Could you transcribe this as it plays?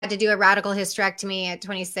to do a radical hysterectomy at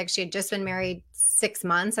 26. She had just been married 6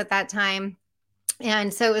 months at that time.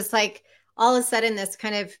 And so it was like all of a sudden this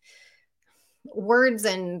kind of words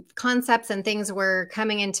and concepts and things were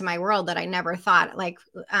coming into my world that I never thought, like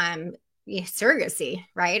surrogacy,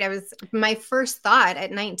 right? My first thought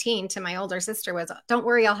at 19 to my older sister was, don't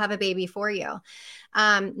worry, I'll have a baby for you.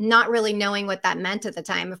 Not really knowing what that meant at the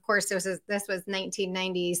time. Of course, this was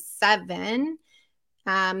 1997.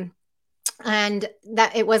 And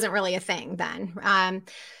that it wasn't really a thing then.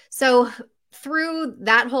 So through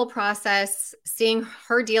that whole process, seeing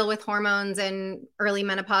her deal with hormones and early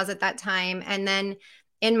menopause at that time, and then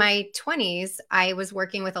in my 20s, I was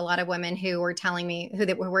working with a lot of women who were telling me, who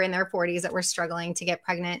were in their 40s that were struggling to get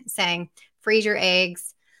pregnant, saying, freeze your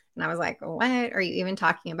eggs. And I was like, what are you even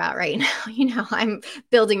talking about right now? I'm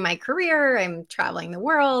building my career. I'm traveling the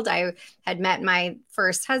world. I had met my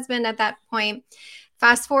first husband at that point.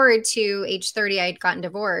 Fast forward to age 30, I'd gotten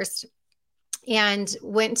divorced and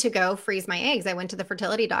went to go freeze my eggs. I went to the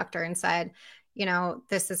fertility doctor and said,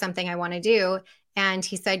 this is something I want to do. And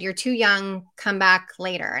he said, you're too young, come back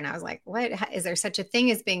later. And I was like, what? Is there such a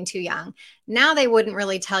thing as being too young? Now they wouldn't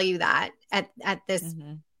really tell you that at this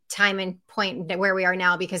time and point where we are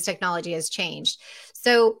now, because technology has changed.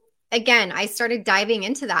 So again, I started diving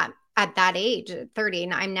into that at that age, at 30,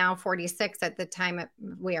 and I'm now 46 at the time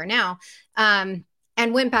we are now.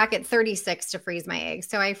 And went back at 36 to freeze my eggs.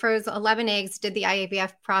 So I froze 11 eggs, did the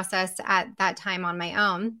IVF process at that time on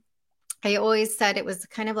my own. I always said it was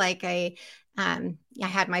kind of like I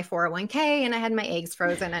had my 401k and I had my eggs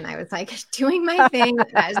frozen, and I was like doing my thing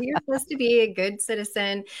as you're supposed to be, a good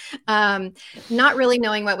citizen, not really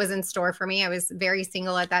knowing what was in store for me. I was very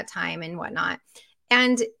single at that time and whatnot.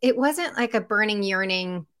 And it wasn't like a burning,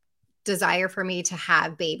 yearning desire for me to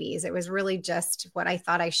have babies. It was really just what I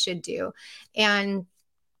thought I should do. And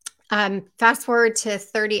fast forward to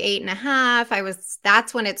 38 and a half,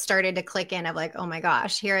 that's when it started to click in of like, oh my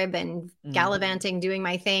gosh, here I've been gallivanting, doing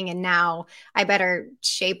my thing. And now I better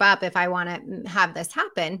shape up if I want to have this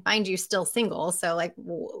happen. Mind you, still single. So like,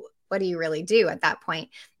 what do you really do at that point?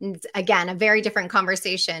 And again, a very different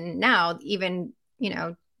conversation now, even,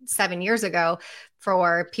 7 years ago,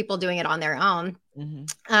 for people doing it on their own.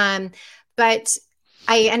 But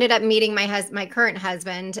I ended up meeting my current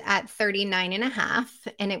husband at 39 and a half,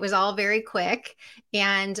 and it was all very quick.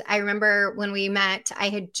 And I remember when we met, I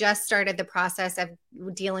had just started the process of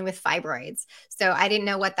dealing with fibroids. So I didn't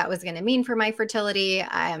know what that was going to mean for my fertility.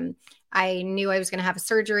 I knew I was going to have a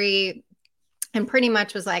surgery, and pretty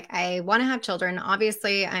much was like, I want to have children.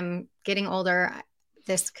 Obviously, I'm getting older.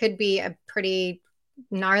 This could be a pretty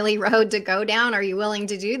gnarly road to go down. Are you willing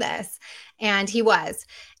to do this? And he was.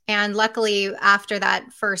 And luckily, after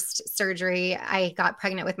that first surgery, I got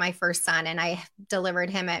pregnant with my first son, and I delivered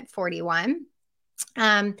him at 41.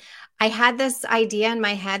 I had this idea in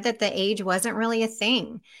my head that the age wasn't really a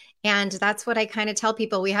thing. And that's what I kind of tell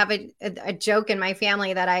people. We have a joke in my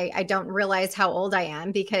family that I don't realize how old I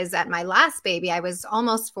am, because at my last baby, I was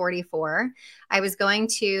almost 44. I was going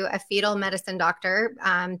to a fetal medicine doctor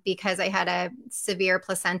because I had a severe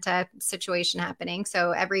placenta situation happening.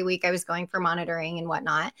 So every week I was going for monitoring and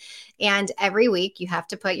whatnot. And every week you have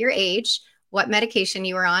to put your age, what medication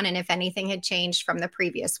you were on, and if anything had changed from the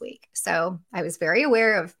previous week. So I was very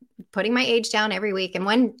aware of putting my age down every week.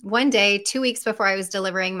 And one day, 2 weeks before I was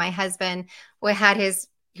delivering, my husband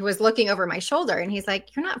he was looking over my shoulder, and he's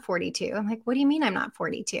like, "You're not 42." I'm like, "What do you mean I'm not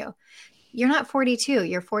 42? You're not 42,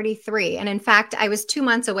 you're 43. And in fact, I was 2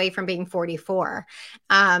 months away from being 44.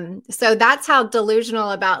 So that's how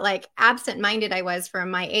delusional about like absent-minded I was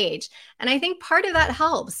from my age. And I think part of that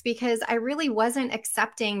helps, because I really wasn't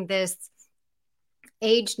accepting this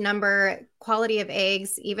age, number, quality of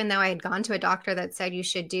eggs, even though I had gone to a doctor that said you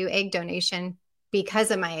should do egg donation because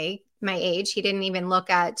of my age. He didn't even look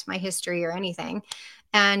at my history or anything.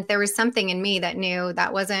 And there was something in me that knew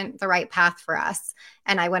that wasn't the right path for us.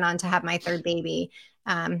 And I went on to have my third baby,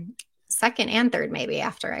 second and third maybe,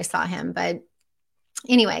 after I saw him. But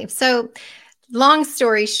anyway, so long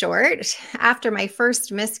story short, after my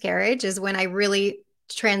first miscarriage is when I really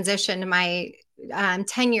transitioned my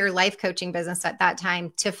 10-year life coaching business at that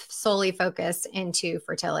time to solely focus into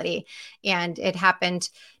fertility. And it happened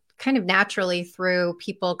kind of naturally through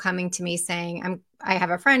people coming to me saying, I have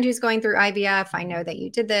a friend who's going through IVF. I know that you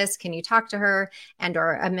did this. Can you talk to her? And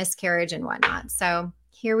or a miscarriage and whatnot. So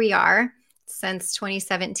here we are since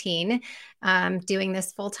 2017, doing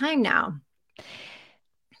this full time now.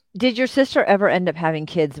 Did your sister ever end up having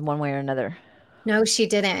kids in one way or another? No, she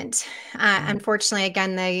didn't. Unfortunately,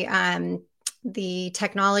 again, the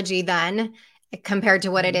technology then compared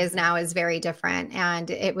to what it is now is very different. And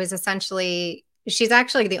it was essentially she's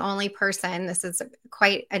actually the only person, this is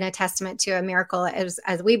quite a testament to a miracle as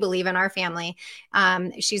we believe in our family.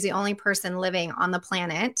 She's the only person living on the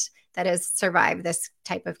planet that has survived this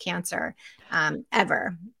type of cancer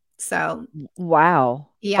ever. So, Wow.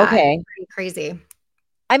 yeah, it's Okay. pretty crazy.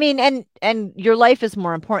 I mean, and your life is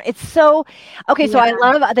more important. It's so okay. So I Yeah.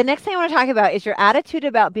 love the next thing I want to talk about is your attitude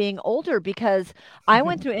about being older because I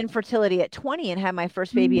went through infertility at 20 and had my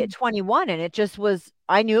first baby at 21, and it just was.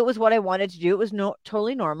 I knew it was what I wanted to do. It was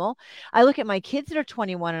totally normal. I look at my kids that are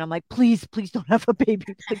 21, and I'm like, please, please don't have a baby,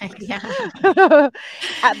 please. Yeah. But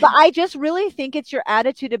I just really think it's your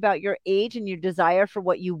attitude about your age and your desire for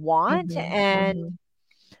what you want, Mhm, and mhm.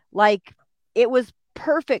 like it was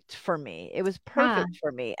perfect for me. It was Yeah. perfect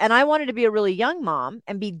for me. And I wanted to be a really young mom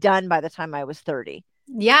and be done by the time I was 30.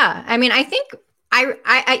 Yeah. I mean, I think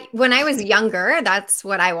when I was younger, that's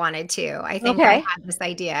what I wanted to. I think I Okay. had this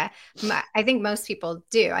idea. I think most people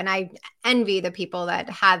do. And I envy the people that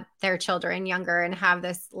had their children younger and have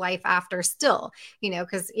this life after still,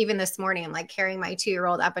 because even this morning, I'm like carrying my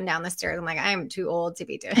 2-year-old up and down the stairs. I'm like, I am too old to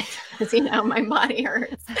be doing this, my body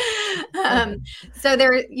hurts. So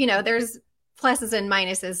there's pluses and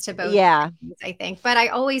minuses to both Yeah. things, I think. But I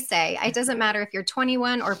always say it doesn't matter if you're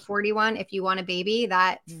 21 or 41, if you want a baby,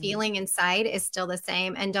 that Mm. feeling inside is still the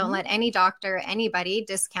same. And don't Mhm. let any doctor, anybody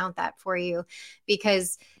discount that for you,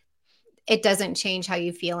 because it doesn't change how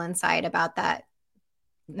you feel inside about that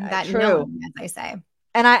True. knowing, as I say.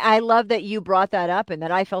 And I love that you brought that up and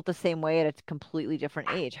that I felt the same way at a completely different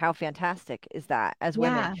age. How fantastic is that as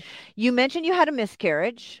women? Yeah. You mentioned you had a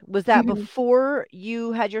miscarriage. Was that Mhm. before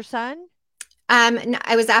you had your son? No,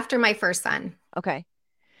 I was after my first son. Okay.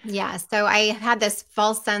 Yeah. So I had this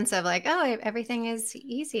false sense of like, oh, everything is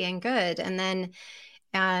easy and good. And then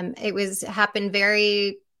it happened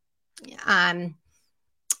very um,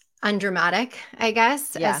 undramatic, I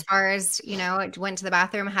guess, Yeah. as far as, it went to the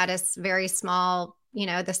bathroom, had a very small,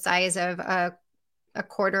 the size of a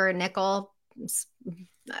quarter nickel,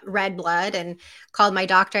 red blood, and called my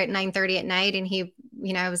doctor at 9:30 at night. And he,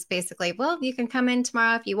 was basically, well, you can come in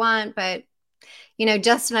tomorrow if you want, but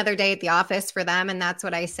just another day at the office for them. And that's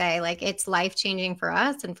what I say. Like, it's life changing for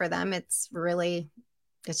us. And for them, it's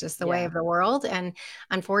just the way Yeah. of the world. And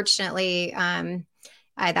unfortunately,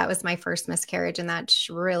 that was my first miscarriage, and that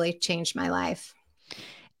really changed my life.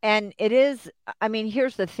 And it is, I mean,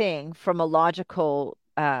 here's the thing from a logical,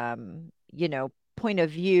 point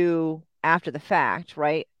of view after the fact,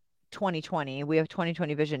 right? 2020, we have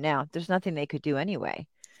 2020 vision now. There's nothing they could do anyway.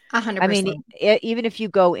 A hundred I mean, percent. even if you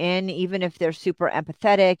go in, even if they're super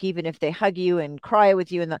empathetic, even if they hug you and cry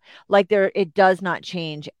with you, and it does not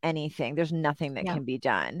change anything. There's nothing that Yeah. can be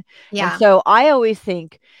done. And Yeah. so I always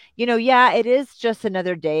think, yeah, it is just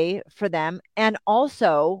another day for them. And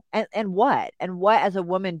also, and what as a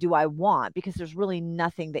woman do I want? Because there's really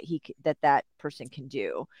nothing that person can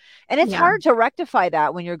do. And it's Yeah. hard to rectify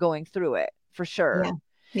that when you're going through it, for Yeah. sure.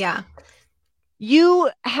 Yeah. You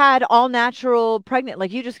had all natural pregnant,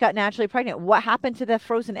 like you just got naturally pregnant. What happened to the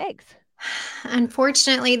frozen eggs?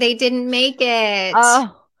 Unfortunately, they didn't make it.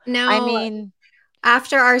 Oh, I No. mean,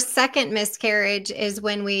 After our second miscarriage is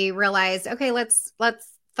when we realized, okay, let's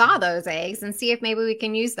thaw those eggs and see if maybe we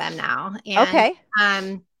can use them now. And okay.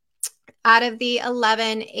 um, out of the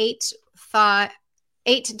 11, eight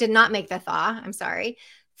did not make the thaw. I'm sorry.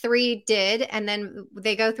 3 did. And then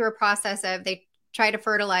they go through a process of they try to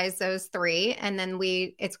fertilize those 3. And then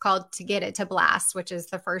it's called to get it to blast, which is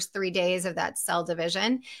the first 3 days of that cell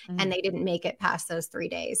division. And Mhm. they didn't make it past those 3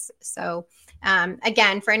 days. So,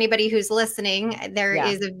 again, for anybody who's listening, there Yeah.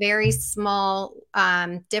 is a very small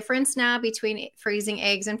difference now between freezing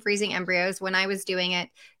eggs and freezing embryos. When I was doing it,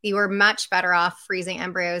 you were much better off freezing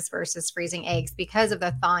embryos versus freezing eggs because of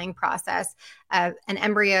the thawing process. An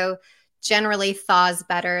embryo generally thaws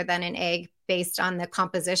better than an egg based on the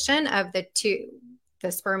composition of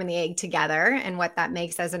the sperm and the egg together, and what that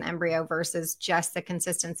makes as an embryo versus just the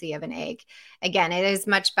consistency of an egg. Again, it is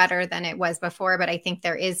much better than it was before, but I think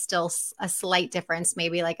there is still a slight difference,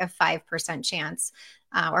 maybe like a 5% chance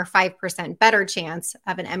or 5% better chance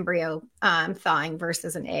of an embryo thawing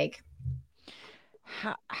versus an egg.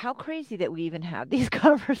 How crazy that we even have these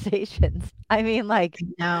conversations. I mean, like,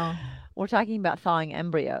 No. we're talking about thawing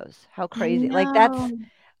embryos. How I crazy. Like, that's know.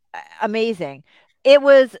 amazing.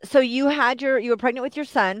 So you were pregnant with your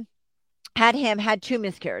son, had 2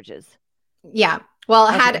 miscarriages. Yeah. Well,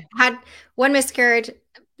 I had Okay. had one miscarriage,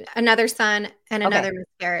 another son, and Okay. another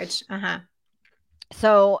miscarriage. Uh-huh.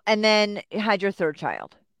 So, and then you had your third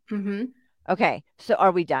child. Mm-hmm. Okay. So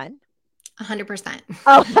are we done? 100%.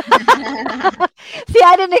 Oh, see,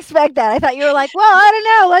 I didn't expect that. I thought you were like, well, I don't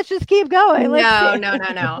know. Let's just keep going. Let's No, see. no,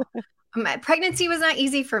 no, no. My pregnancy was not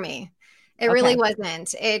easy for me. It really Okay.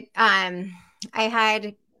 wasn't. I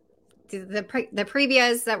had the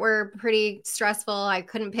previas that were pretty stressful. I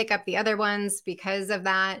couldn't pick up the other ones because of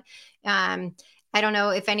that. Um, I don't know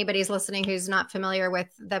if anybody's listening who's not familiar with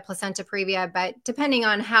the placenta previa, but depending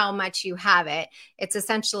on how much you have it, it's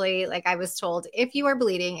essentially like I was told, if you are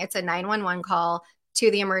bleeding, it's a 911 call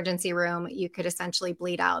to the emergency room. You could essentially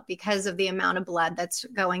bleed out because of the amount of blood that's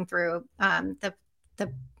going through the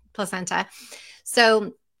placenta.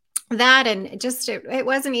 So that and just it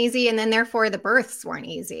wasn't easy, and then therefore the births weren't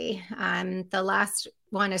easy. The last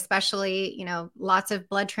one especially, lots of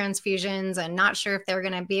blood transfusions and not sure if they're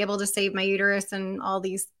going to be able to save my uterus and all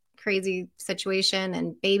these crazy situation,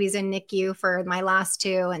 and babies in NICU for my last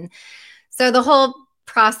two. And so the whole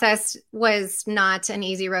process was not an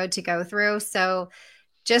easy road to go through. So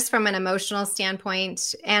just from an emotional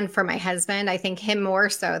standpoint, and for my husband, I think him more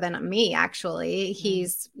so than me, actually,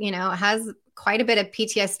 he's, has quite a bit of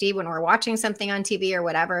PTSD. When we're watching something on TV or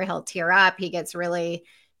whatever, he'll tear up. He gets really,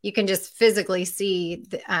 you can just physically see,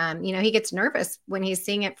 he gets nervous when he's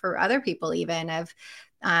seeing it for other people, even of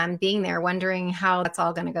being there, wondering how that's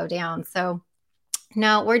all going to go down. So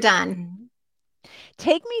no, we're done.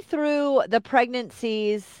 Take me through the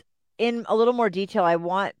pregnancies in a little more detail. I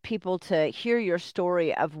want people to hear your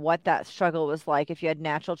story of what that struggle was like. If you had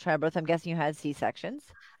natural childbirth, I'm guessing you had C-sections.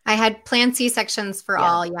 I had planned C-sections for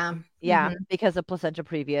all. Yeah. Yeah. Mm-hmm. Because of placenta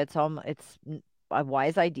previa, it's a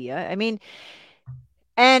wise idea. I mean,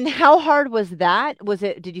 and how hard was that?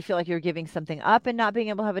 Did you feel like you were giving something up and not being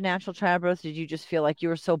able to have a natural childbirth? Did you just feel like you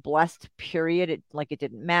were so blessed, period? It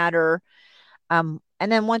didn't matter.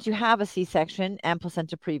 And then once you have a C-section and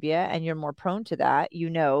placenta previa and you're more prone to that,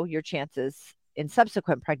 your chances in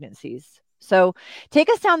subsequent pregnancies. So take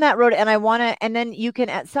us down that road. And then you can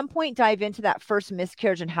at some point dive into that first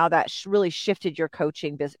miscarriage and how that really shifted your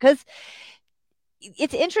coaching business. Because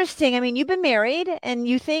it's interesting. I mean, you've been married and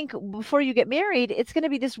you think before you get married, it's going to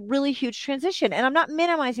be this really huge transition. And I'm not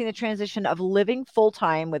minimizing the transition of living full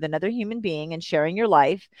time with another human being and sharing your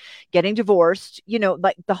life, getting divorced,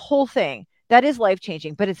 like the whole thing. That is life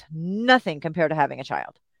changing, but it's nothing compared to having a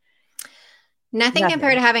child. Nothing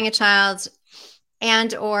compared to having a child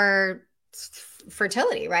and or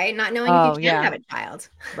fertility, right? Not knowing if you can have a child.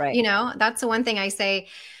 Right. That's the one thing I say.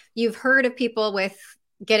 You've heard of people with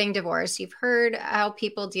getting divorced. You've heard how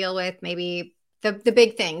people deal with maybe the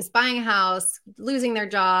big things, buying a house, losing their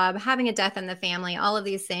job, having a death in the family, all of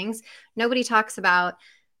these things. Nobody talks about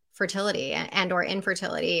fertility and or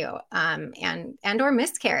infertility and or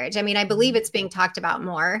miscarriage. I mean, I believe it's being talked about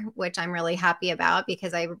more, which I'm really happy about,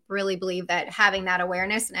 because I really believe that having that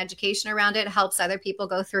awareness and education around it helps other people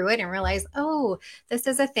go through it and realize, oh, this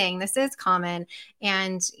is a thing, this is common,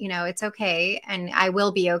 and it's okay, and I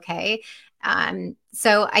will be okay.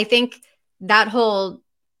 So I think that whole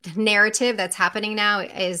narrative that's happening now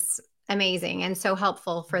is amazing and so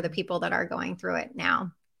helpful for the people that are going through it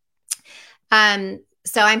now.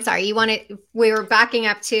 So I'm sorry, we were backing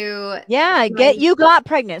up to. Yeah, you got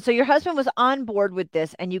pregnant. So your husband was on board with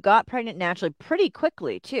this and you got pregnant naturally pretty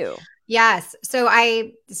quickly too. Yes. So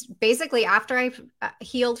I basically, after I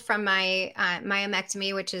healed from my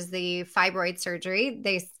myomectomy, which is the fibroid surgery,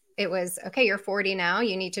 it was, okay, you're 40 now,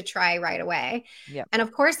 you need to try right away. Yep. And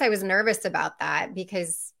of course I was nervous about that,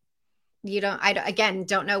 because I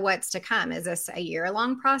don't know what's to come. Is this a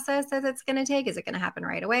year-long process that it's going to take? Is it going to happen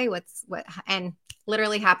right away? And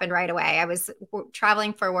literally happened right away. I was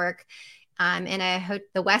traveling for work in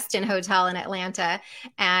the Westin Hotel in Atlanta,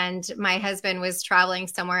 and my husband was traveling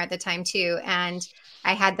somewhere at the time too. And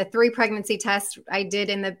I had the 3 pregnancy tests I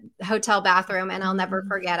did in the hotel bathroom, and I'll never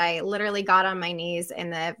forget. I literally got on my knees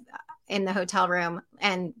in the hotel room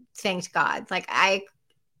and thanked God. Like, I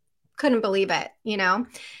couldn't believe it.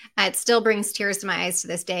 It still brings tears to my eyes to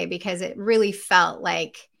this day, because it really felt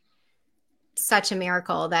like such a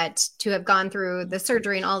miracle that to have gone through the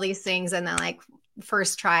surgery and all these things, and then like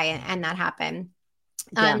first try and that happened.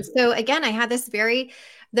 Yeah. So again, I had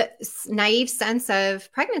the naive sense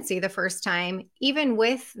of pregnancy the first time, even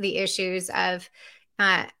with the issues of,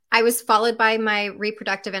 I was followed by my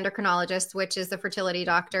reproductive endocrinologist, which is the fertility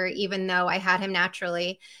doctor, even though I had him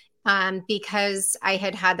naturally, because I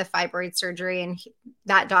had the fibroid surgery, and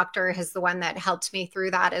that doctor is the one that helped me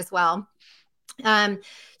through that as well.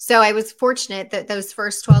 So I was fortunate that those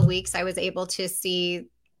first 12 weeks, I was able to see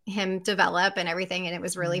him develop and everything. And it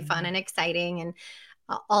was really fun and exciting and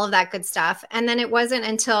all of that good stuff. And then it wasn't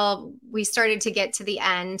until we started to get to the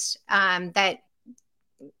end, that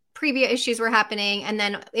previous issues were happening. And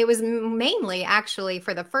then it was mainly actually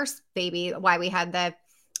for the first baby, why we had the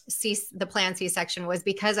the planned C-section was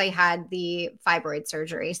because I had the fibroid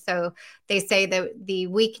surgery. So they say that the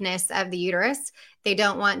weakness of the uterus, they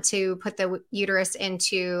don't want to put the uterus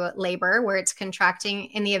into labor where it's contracting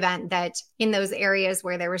in the event that in those areas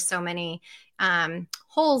where there were so many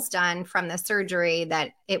holes done from the surgery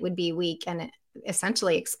that it would be weak and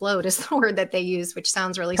essentially explode is the word that they use, which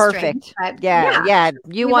sounds really Perfect. strange. But yeah.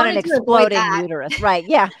 You want an exploding uterus, right?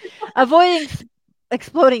 Yeah. Avoiding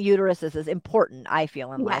exploding uteruses is important, I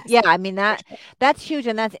feel, in life. Yeah, I mean that's huge,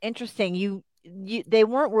 and that's interesting. They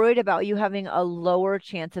weren't worried about you having a lower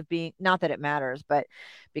chance of being, not that it matters, but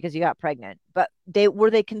because you got pregnant, but were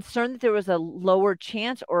they concerned that there was a lower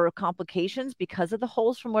chance or complications because of the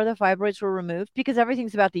holes from where the fibroids were removed? Because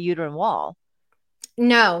everything's about the uterine wall.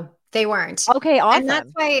 No, they weren't. Okay, awesome. And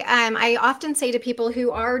that's why I often say to people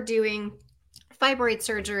who are doing fibroid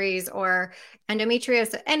surgeries or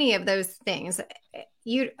endometriosis, any of those things,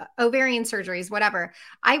 ovarian surgeries, whatever.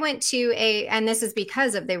 I went to and this is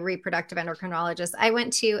because of the reproductive endocrinologist, I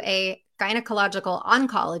went to a gynecological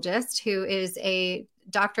oncologist who is a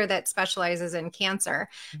doctor that specializes in cancer,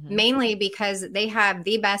 mainly because they have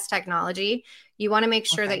the best technology. You want to make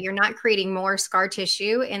sure that you're not creating more scar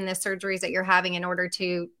tissue in the surgeries that you're having in order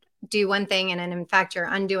to do one thing. And then in fact, you're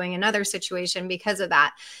undoing another situation because of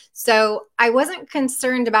that. So I wasn't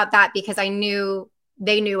concerned about that because I knew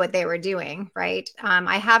they knew what they were doing. Right.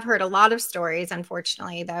 I have heard a lot of stories,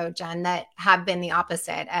 unfortunately, though, Jen, that have been the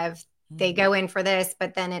opposite of they go in for this,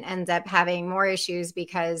 but then it ends up having more issues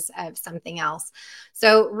because of something else.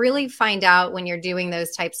 So really find out when you're doing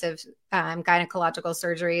those types of gynecological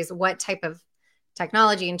surgeries, what type of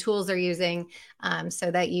technology and tools they're using,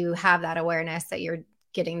 so that you have that awareness that you're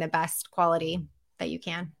getting the best quality that you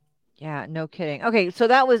can. Yeah, no kidding. Okay, so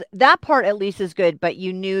that part at least is good, but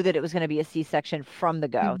you knew that it was going to be a C-section from the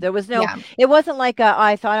go. There was it wasn't like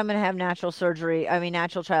I thought I'm going to have natural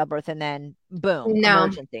childbirth, and then boom,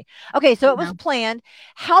 emergency. Okay, so it was planned.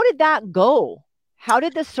 How did that go? How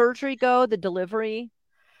did the surgery go, the delivery?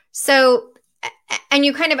 So, and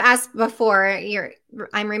you kind of asked before,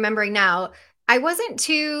 I'm remembering now, I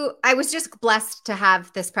was just blessed to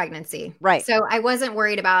have this pregnancy. Right. So I wasn't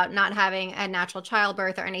worried about not having a natural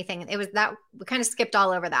childbirth or anything. It was that we kind of skipped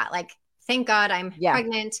all over that. Like, thank God I'm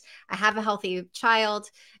pregnant. I have a healthy child.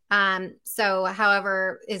 So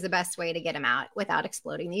however is the best way to get him out without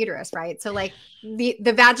exploding the uterus. Right. So like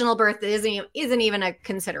the vaginal birth isn't even a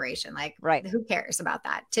consideration. Like, who cares about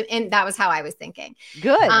that? And that was how I was thinking.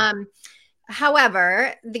 Good.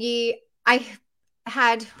 However, I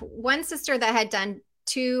had one sister that had done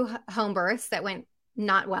 2 home births that went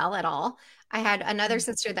not well at all. I had another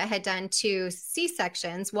sister that had done 2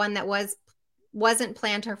 C-sections, one that wasn't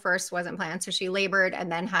planned. Her first wasn't planned. So she labored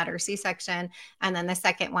and then had her C-section. And then the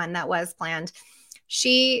second one that was planned,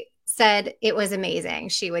 she said it was amazing.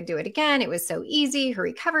 She would do it again. It was so easy. Her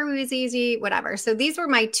recovery was easy, whatever. So these were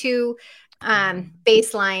my 2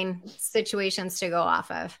 baseline situations to go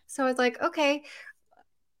off of. So I was like, okay,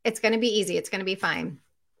 it's going to be easy. It's going to be fine.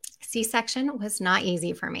 C-section was not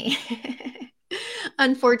easy for me.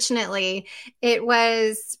 Unfortunately, it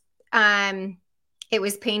was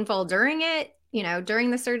painful during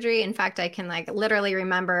the surgery. In fact, I can literally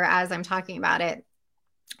remember as I'm talking about it,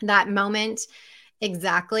 that moment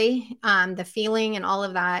exactly, the feeling and all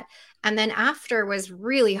of that. And then after was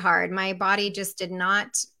really hard. My body just did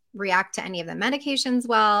not react to any of the medications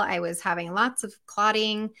well. I was having lots of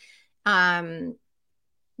clotting.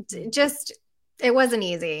 It wasn't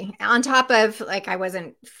easy. On top of I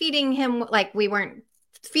wasn't feeding him,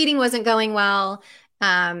 feeding wasn't going well.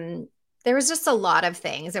 There was just a lot of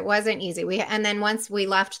things. It wasn't easy. And then once we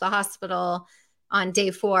left the hospital on day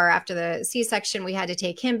 4 after the C-section, we had to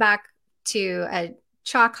take him back to a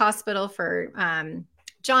CHOC hospital for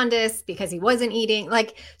jaundice because he wasn't eating.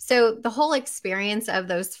 So the whole experience of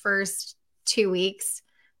those first 2 weeks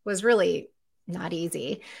was really not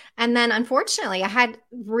easy. And then unfortunately, I had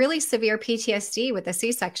really severe PTSD with the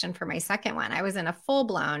C-section for my second one. I was in a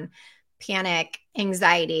full-blown panic,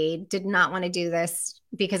 anxiety, did not want to do this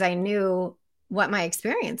because I knew what my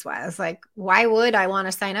experience was. Why would I want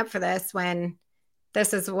to sign up for this when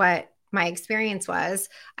this is what my experience was?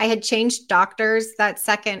 I had changed doctors that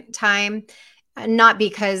second time, not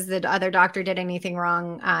because the other doctor did anything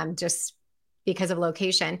wrong, just because of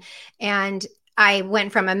location. And I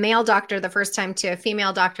went from a male doctor the first time to a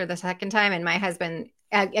female doctor the second time. And my husband,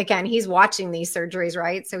 again, he's watching these surgeries,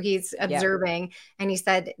 right? So he's observing. Yeah. And he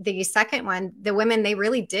said the second one, the women, they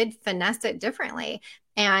really did finesse it differently.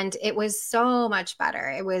 And it was so much better.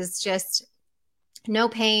 It was just no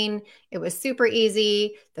pain. It was super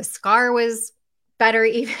easy. The scar was better.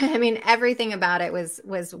 Even, I mean, everything about it was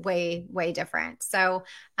way, way different. So,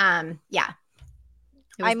 yeah,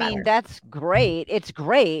 it I was mean, better. that's great. It's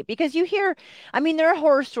great because you hear, I mean, there are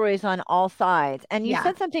horror stories on all sides. And you Yeah.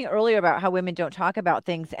 said something earlier about how women don't talk about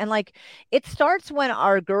things. And like, it starts when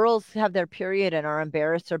our girls have their period and are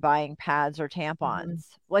embarrassed or buying pads or Mhm. tampons.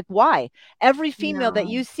 Like, why? Every female that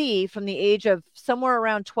No, you see from the age of somewhere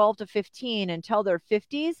around 12 to 15 until their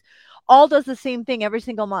 50s all does the same thing every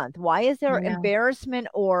single month. Why is there I know. embarrassment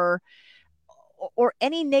or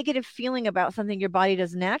any negative feeling about something your body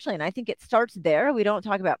does naturally? And I think it starts there. We don't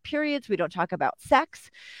talk about periods, we don't talk about sex,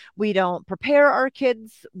 we don't prepare our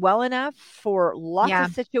kids well enough for lots of Yeah.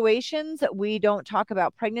 situations, we don't talk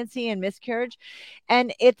about pregnancy and miscarriage.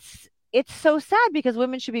 And it's so sad because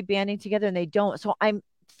women should be banding together and they don't. So I'm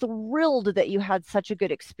thrilled that you had such a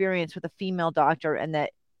good experience with a female doctor, and that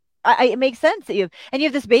it makes sense that you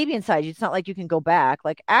have this baby inside you. It's not like you can go back.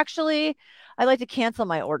 Like, actually, I'd like to cancel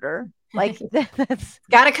my order. Like that's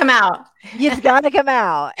Got to come out. it's got to come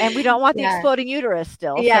out, and we don't want the Yeah. exploding uterus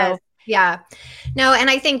still. Yes. So Yeah. No, and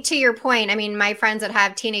I think to your point, I mean, my friends that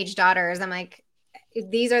have teenage daughters, I'm like,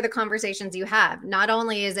 these are the conversations you have. Not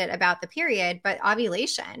only is it about the period, but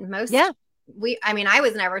ovulation. yeah, I mean, I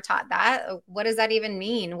was never taught that. What does that even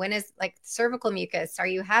mean? When is like cervical mucus? Are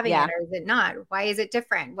you having it yeah, or is it not? Why is it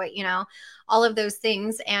different? All of those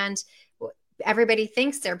things. And everybody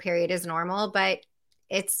thinks their period is normal, but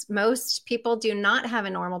it's most people do not have a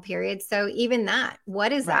normal period. So even that,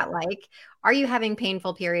 what is right. that like? Are you having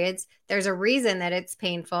painful periods? There's a reason that it's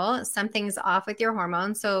painful. Something's off with your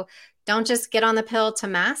hormones. So don't just get on the pill to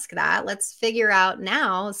mask that. Let's figure out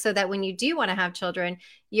now so that when you do want to have children,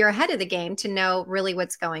 you're ahead of the game to know really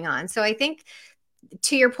what's going on. So I think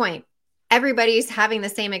to your point, everybody's having the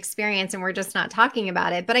same experience and we're just not talking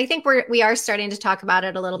about it. But I think we are starting to talk about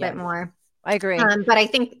it a little bit Yes, more. I agree. But I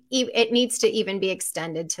think it needs to even be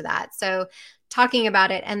extended to that. So talking about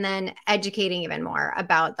it and then educating even more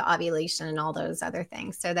about the ovulation and all those other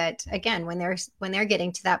things so that again when they're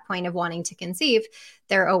getting to that point of wanting to conceive,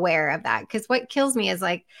 they're aware of that. Because what kills me is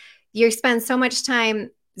like you spend so much time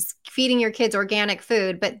feeding your kids organic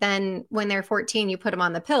food, but then when they're 14 you put them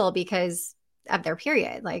on the pill because of their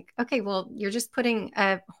period. Like, okay, well, you're just putting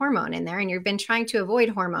a hormone in there and you've been trying to avoid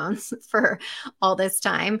hormones for all this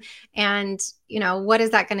time. And, what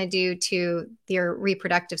is that going to do to your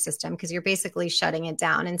reproductive system? Because you're basically shutting it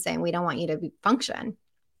down and saying, we don't want you to function.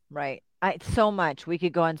 Right. So much we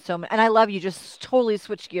could go on so much, and I love you just totally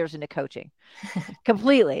switched gears into coaching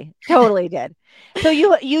completely, totally did. So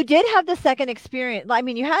you did have the second experience. I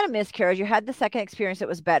mean, you had a miscarriage, you had the second experience that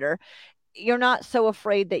was better. You're not so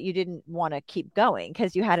afraid that you didn't want to keep going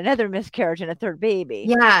because you had another miscarriage and a third baby.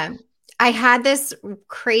 Yeah. I had this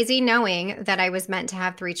crazy knowing that I was meant to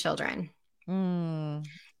have 3 children. Mm.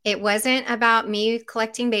 It wasn't about me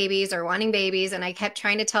collecting babies or wanting babies. And I kept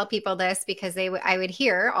trying to tell people this because I would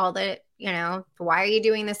hear all the, why are you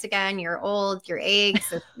doing this again? You're old, your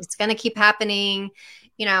eggs, it's going to keep happening,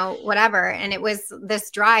 whatever. And it was this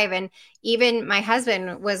drive. And even my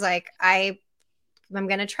husband was like, I'm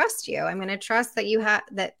going to trust you. I'm going to trust that you have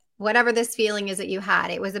that whatever this feeling is that you had,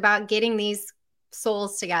 it was about getting these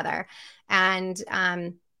souls together. And,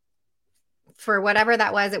 for whatever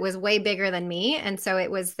that was, it was way bigger than me. And so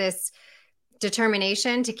it was this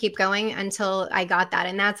determination to keep going until I got that.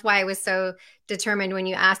 And that's why I was so determined when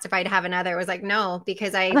you asked if I'd have another. It was like, no,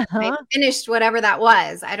 because I Uh-huh. finished whatever that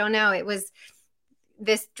was. I don't know. It was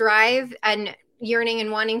this drive and yearning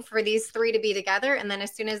and wanting for these 3 to be together. And then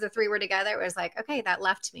as soon as the 3 were together, it was like, okay, that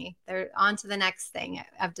left me. They're on to the next thing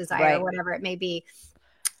of desire, Right. or whatever it may be.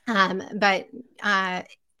 But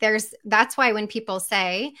that's why when people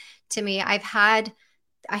say to me, I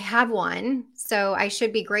have one, so I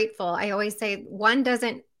should be grateful. I always say one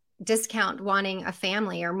doesn't discount wanting a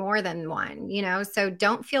family or more than one, so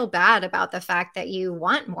don't feel bad about the fact that you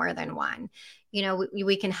want more than one.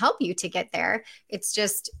 We can help you to get there. It's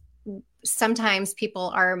just sometimes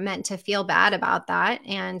people are meant to feel bad about that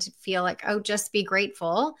and feel like, oh, just be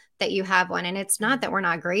grateful that you have one. And it's not that we're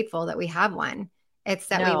not grateful that we have one. It's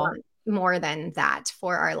that we No. want more than that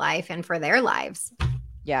for our life and for their lives.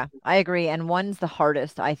 Yeah, I agree. And one's the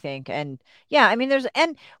hardest, I think. And yeah, I mean,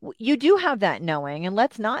 you do have that knowing, and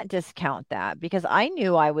let's not discount that because I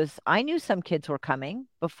knew some kids were coming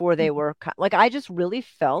before they were, like, I just really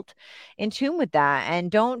felt in tune with that.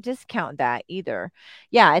 And don't discount that either.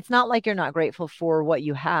 Yeah, it's not like you're not grateful for what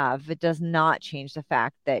you have. It does not change the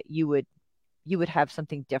fact that you would have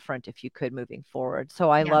something different if you could moving forward. So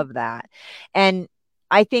I Yeah. love that. And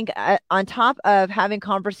I think on top of having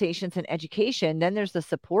conversations and education, then there's the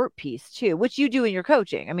support piece too, which you do in your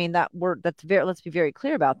coaching. I mean, that's very, let's be very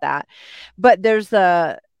clear about that. But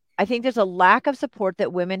I think there's a lack of support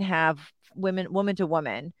that women have, woman to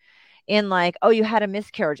woman, in like, oh, you had a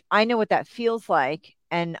miscarriage. I know what that feels like,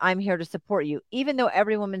 and I'm here to support you, even though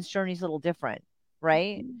every woman's journey is a little different,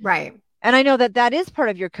 right? Right. And I know that that is part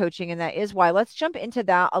of your coaching, and that is why. Let's jump into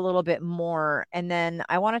that a little bit more. And then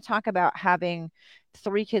I want to talk about having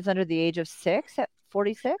 3 kids under the age of 6 at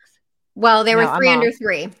 46. Well, they No, were I'm 3 off. under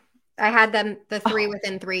 3. I had the 3 Oh,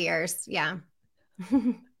 within 3 years. Yeah.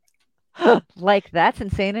 like that's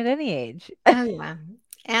insane at any age. Oh, yeah.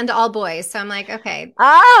 And all boys. So I'm like, okay,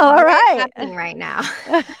 Oh, all what is right. happening right now?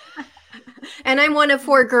 And I'm one of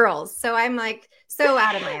 4 girls. So I'm like so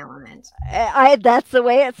out of my element. That's the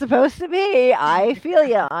way it's supposed to be. I feel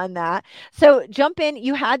you on that. So jump in.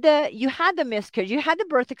 You had the miscarriage, you had the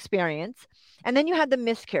birth experience, and then you had the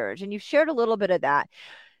miscarriage, and you shared a little bit of that.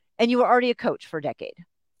 And you were already a coach for a decade.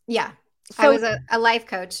 Yeah. I So was a life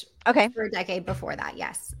coach okay. for a decade before that.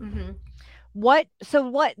 Yes. Mm-hmm. What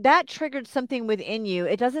that triggered something within you.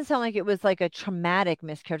 It doesn't sound like it was like a traumatic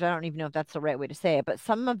miscarriage. I don't even know if that's the right way to say it, but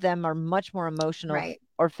some of them are much more emotional Right.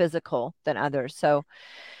 or physical than others. So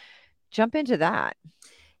jump into that.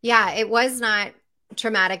 Yeah. It was not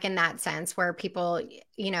traumatic in that sense where people,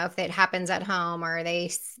 if it happens at home or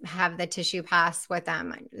they have the tissue pass with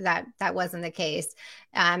them, that wasn't the case.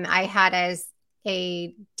 I had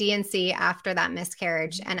a DNC after that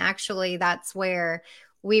miscarriage. And actually that's where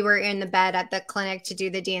we were in the bed at the clinic to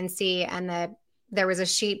do the DNC, and there was a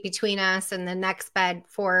sheet between us and the next bed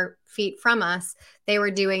 4 feet from us. They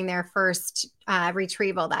were doing their first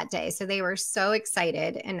retrieval that day. So they were so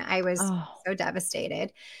excited, and I was Oh, so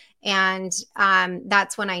devastated. And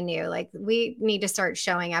that's when I knew, like, we need to start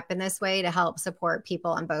showing up in this way to help support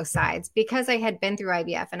people on both sides, because I had been through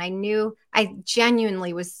IVF and I knew I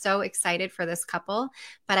genuinely was so excited for this couple.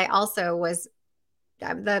 But I also was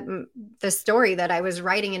the story that I was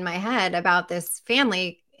writing in my head about this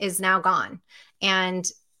family is now gone.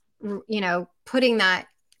 And,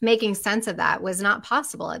 making sense of that was not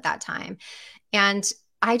possible at that time. And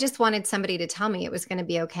I just wanted somebody to tell me it was going to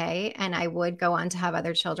be okay. And I would go on to have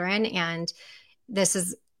other children. And this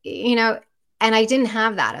is, and I didn't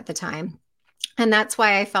have that at the time. And that's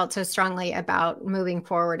why I felt so strongly about moving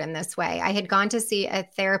forward in this way. I had gone to see a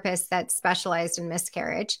therapist that specialized in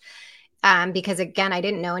miscarriage. Because again, I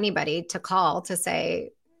didn't know anybody to call to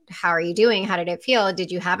say, how are you doing? How did it feel?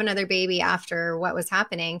 Did you have another baby after what was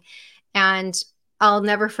happening? And I'll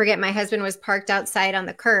never forget, my husband was parked outside on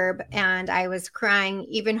the curb, and I was crying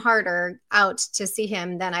even harder out to see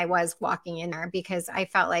him than I was walking in there, because I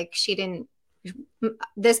felt like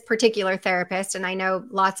this particular therapist, and I know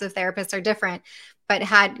lots of therapists are different, but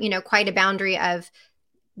had, quite a boundary of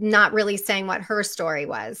not really saying what her story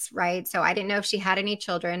was, right? So I didn't know if she had any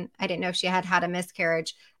children. I didn't know if she had had a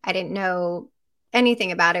miscarriage. I didn't know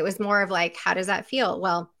anything about it. It was more of like, how does that feel?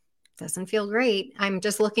 Well, it doesn't feel great. I'm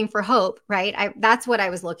just looking for hope, right? That's what I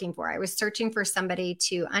was looking for. I was searching for somebody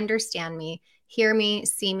to understand me, hear me,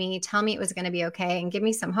 see me, tell me it was going to be okay, and give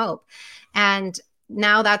me some hope. And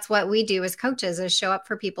now that's what we do as coaches, is show up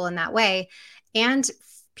for people in that way. And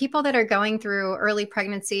people that are going through early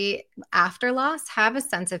pregnancy after loss have a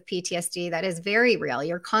sense of PTSD that is very real.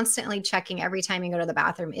 You're constantly checking every time you go to the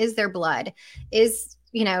bathroom. Is there blood? Is,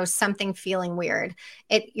 something feeling weird?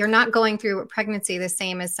 You're not going through pregnancy the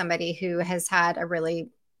same as somebody who has had a really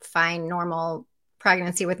fine, normal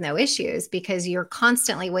pregnancy with no issues, because you're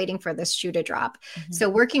constantly waiting for this shoe to drop. Mm-hmm. So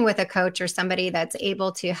working with a coach or somebody that's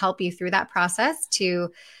able to help you through that process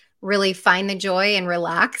to really find the joy and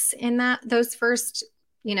relax in those first,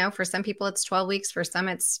 for some people it's 12 weeks, for some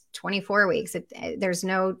it's 24 weeks. There's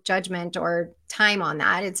no judgment or time on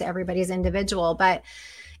that. It's everybody's individual, but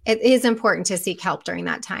it is important to seek help during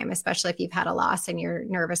that time, especially if you've had a loss and you're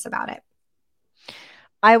nervous about it.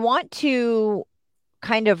 I want to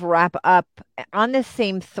kind of wrap up on the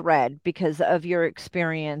same thread, because of your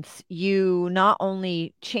experience. You not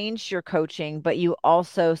only changed your coaching, but you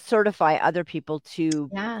also certify other people to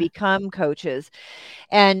become coaches.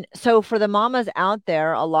 And so for the mamas out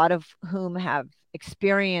there, a lot of whom have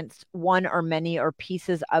experienced one or many or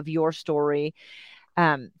pieces of your story,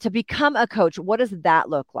 to become a coach, what does that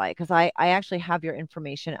look like? Because I actually have your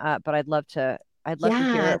information up, but I'd love to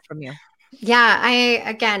hear it from you. Yeah,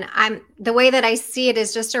 I'm the way that I see it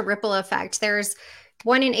is just a ripple effect. There's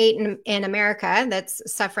 1 in 8 in America that's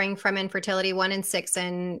suffering from infertility, 1 in 6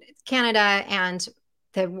 in Canada, and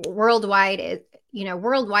the worldwide,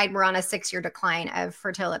 worldwide, we're on a 6-year decline of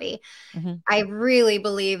fertility. Mm-hmm. I really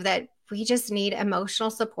believe that we just need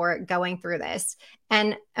emotional support going through this,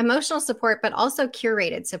 and emotional support, but also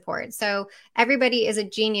curated support. So everybody is a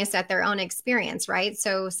genius at their own experience, right?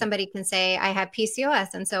 So somebody can say, I have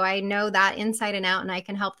PCOS. And so I know that inside and out, and I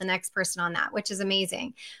can help the next person on that, which is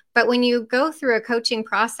amazing. But when you go through a coaching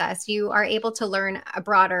process, you are able to learn a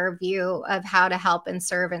broader view of how to help and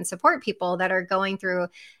serve and support people that are going through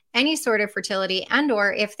any sort of fertility, and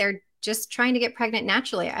or if they're just trying to get pregnant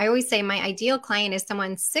naturally. I always say my ideal client is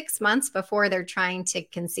someone 6 months before they're trying to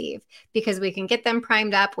conceive, because we can get them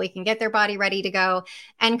primed up, we can get their body ready to go,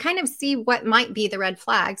 and kind of see what might be the red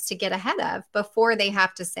flags to get ahead of before they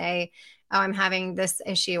have to say, oh, I'm having this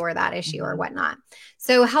issue or that issue or whatnot.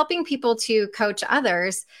 So helping people to coach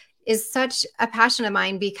others is such a passion of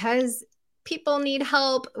mine, because people need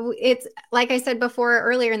help. It's like I said before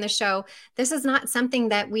earlier in the show, this is not something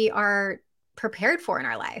that we are prepared for in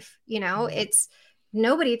our life. It's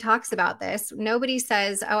nobody talks about this. Nobody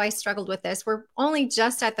says, oh, I struggled with this. We're only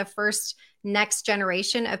just at the first next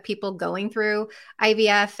generation of people going through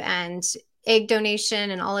IVF and egg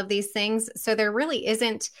donation and all of these things. So there really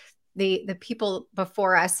isn't the people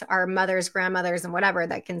before us, our mothers, grandmothers, and whatever,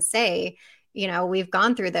 that can say, we've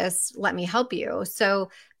gone through this, let me help you. So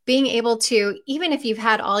being able to, even if you've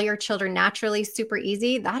had all your children naturally super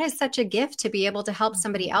easy, that is such a gift to be able to help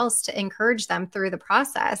somebody else, to encourage them through the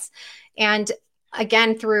process. And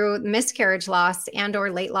again, through miscarriage loss and or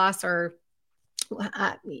late loss, or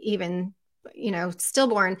even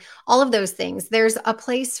stillborn, all of those things, there's a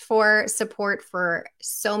place for support for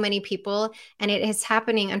so many people, and it is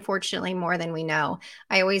happening, unfortunately, more than we know.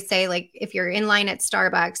 I always say, like, if you're in line at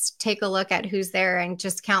Starbucks, take a look at who's there and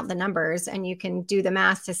just count the numbers, and you can do the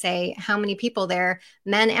math to say how many people there,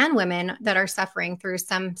 men and women, that are suffering through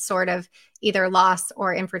some sort of either loss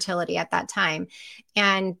or infertility at that time.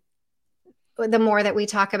 And the more that we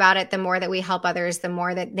talk about it, the more that we help others, the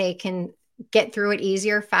more that they can get through it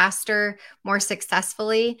easier, faster, more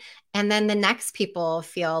successfully. And then the next people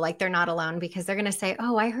feel like they're not alone, because they're going to say,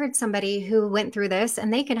 oh, I heard somebody who went through this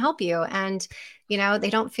and they can help you. And, they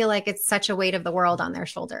don't feel like it's such a weight of the world on their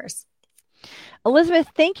shoulders. Elizabeth,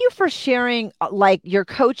 thank you for sharing like your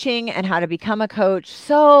coaching and how to become a coach.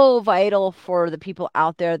 So vital for the people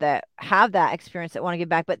out there that have that experience, that want to give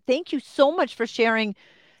back. But thank you so much for sharing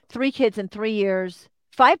 3 kids in 3 years,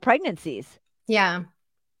 5 pregnancies. Yeah.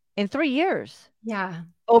 In 3 years. Yeah.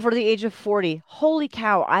 Over the age of 40. Holy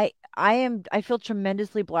cow. I feel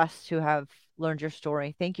tremendously blessed to have learned your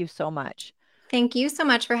story. Thank you so much. Thank you so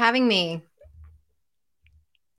much for having me.